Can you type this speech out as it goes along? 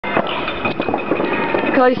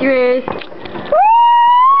close your ears.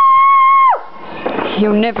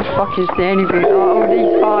 You'll never fucking see anything like all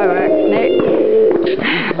these fireworks, Nick.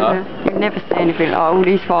 Huh? You'll never see anything like all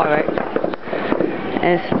these fireworks.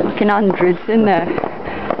 There's fucking hundreds in there.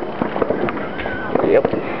 Yep.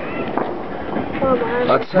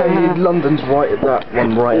 I'd say London's right at that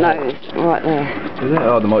one right No, there. it's right there. Is it?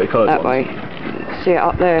 Oh, the multicoloured That ones. way. See it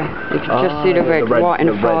up there. You can just see the red right in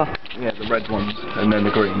the far. Yeah, the red ones, and then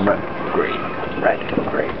the green, red, green, red,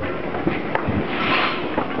 green.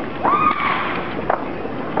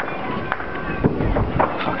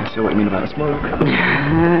 I can see what you mean about the smoke.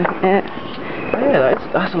 Yeah. Yeah,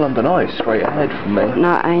 that's a London Eye straight ahead from me.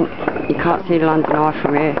 No, it ain't. You can't see the London Eye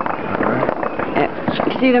from here. Yeah.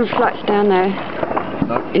 You see them flats down there?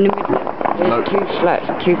 No. In the middle? There's two flats,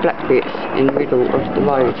 two black bits in the middle of the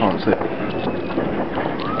I road. can't see it.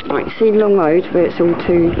 Right, you see Long Road where it's all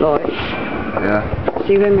two lights? Yeah.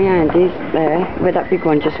 See where my hand is there, where that big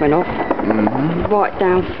one just went off? Mm-hmm. Right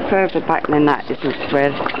down further back than that is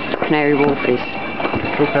where Canary Wharf is.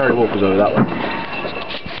 Sure, Canary Wharf was over that way.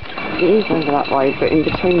 It is over that way, but in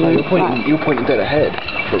between them flats. You're pointing dead ahead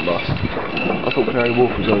from us. I thought Canary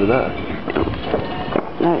Wharf was over there.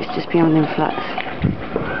 No, it's just behind them flats.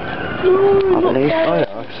 I believe. Oh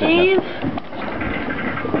yeah, I can see that.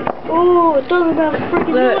 Oh, it doesn't have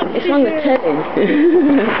freaking Look, it's on the telly.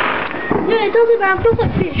 Yeah, it doesn't have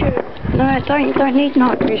night vision. No, you don't need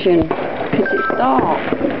night vision, because it's dark.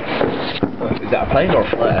 Is that a plane or a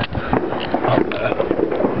flare? Up there.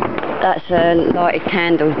 That's a lighted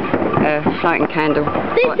candle, a floating candle,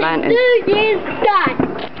 This white lantern. is New Year's Day,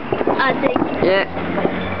 I think. Yeah.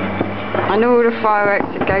 And all the fireworks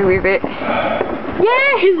that go with it.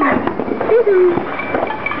 Yes!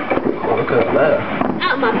 Oh, look at that there.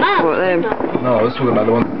 Out my mouth. What them? No, I was talking about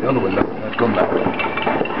the one the other window. I've gone now.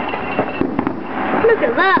 Look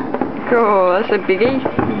at that. Cool, that's a biggie.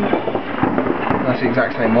 That's the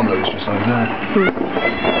exact same one that was just over there.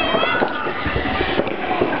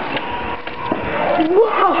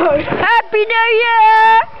 Whoa! Happy New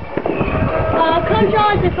Year! Close your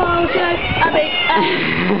eyes if I was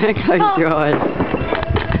Close your eyes.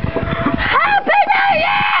 Happy New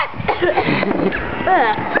Year!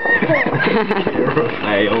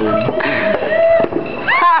 Fail.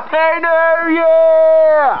 Happy New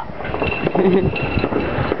Year!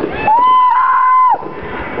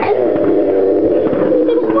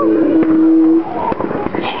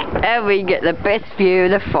 And we get the best view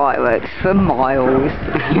of the fireworks for miles.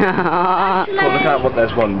 Oh, look out, what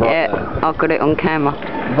there's one right Yeah, there. I've got it on camera.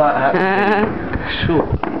 That has to be sure.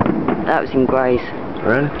 That was in Grays.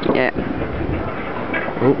 Really? Yeah.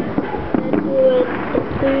 Oh.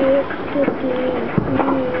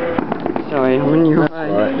 Sorry, I'm on your way.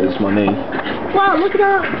 Right, there's my knee. Wow, look at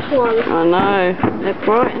that one. I know. They're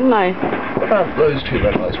bright, aren't they? What about those two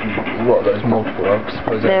red lights? What are those multiple? I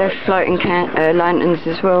suppose They're floating lanterns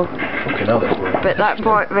as well. fucking hell, that's bright. But that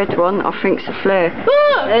bright red one, I think's a flare.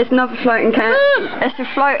 There's another floating It's a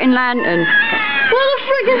floating lantern. What the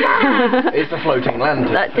frick is that? It's a floating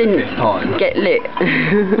lantern. That for the didn't fifth time. get lit.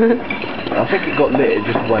 I think it got lit, it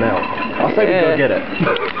just went out. I say we go get it.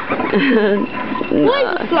 What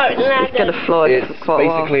is a floating lantern? It's gonna fly It's for quite a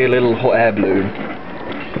while. basically a little hot air balloon.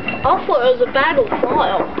 I thought it was a bag on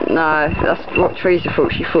fire. No, that's what Teresa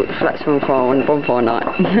thought. She thought the flats were on fire on bonfire night.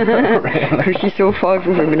 Really? Because she saw 5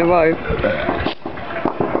 of them in a row.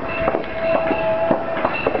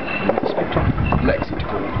 Lexi to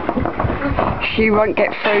call. She won't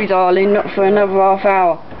get through, darling, not for another half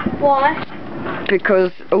hour. Why?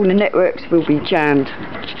 Because all the networks will be jammed.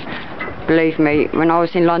 Believe me, when I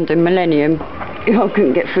was in London Millennium, I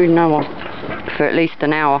couldn't get through no one for at least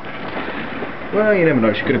an hour. Well, you never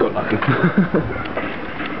know, she could have got lucky.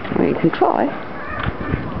 Well, you can try.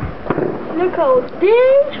 Look at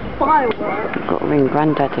these fireworks. Got to ring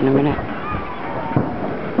Grandad in a minute.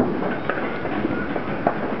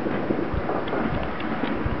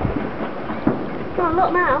 Oh,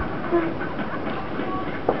 look now.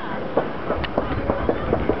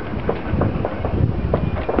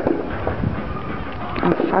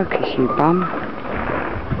 Oh, focus, you bum.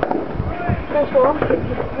 That's what I'm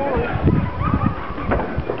thinking.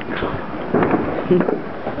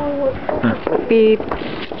 Beep.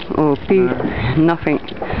 Oh, beep. Nothing.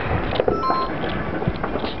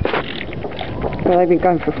 Well, they've been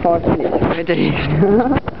going for 5 minutes already.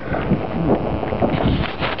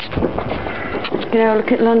 You know,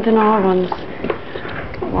 look at London Eye ones.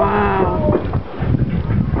 Wow.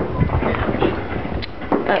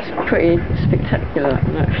 That's pretty spectacular,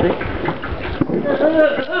 actually.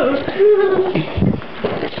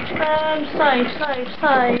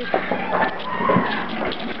 Save.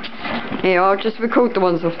 Yeah, I'll just record the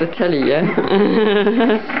ones off the telly, yeah?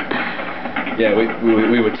 Yeah,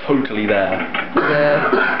 we were totally there.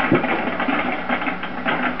 Yeah.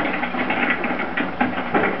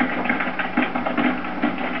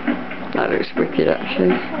 That looks wicked,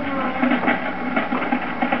 actually.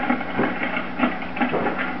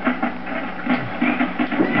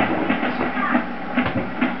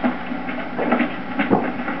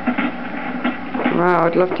 Wow,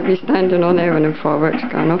 I'd love to be standing on there when the fireworks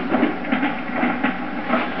going off.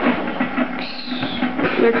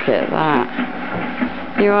 Look at that.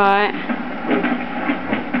 You alright?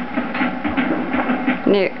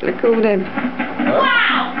 Nick, look at all them.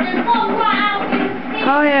 Wow! There's one right out in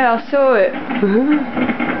the Oh yeah, I saw it.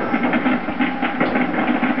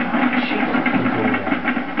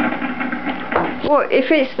 What,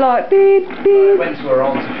 if it's like beep, It beep? went to her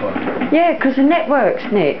answer phone. Yeah, because the networks,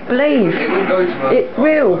 Nick, believe. It wouldn't go to her It answer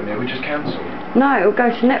will. phone, it would just cancel. No, it'll go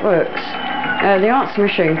to networks. The answer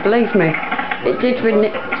machine, believe me. It did with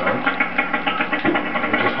Nick. It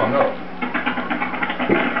just hung up.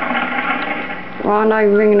 Well, I know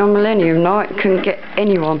ringing on Millennium Night couldn't get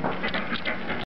anyone.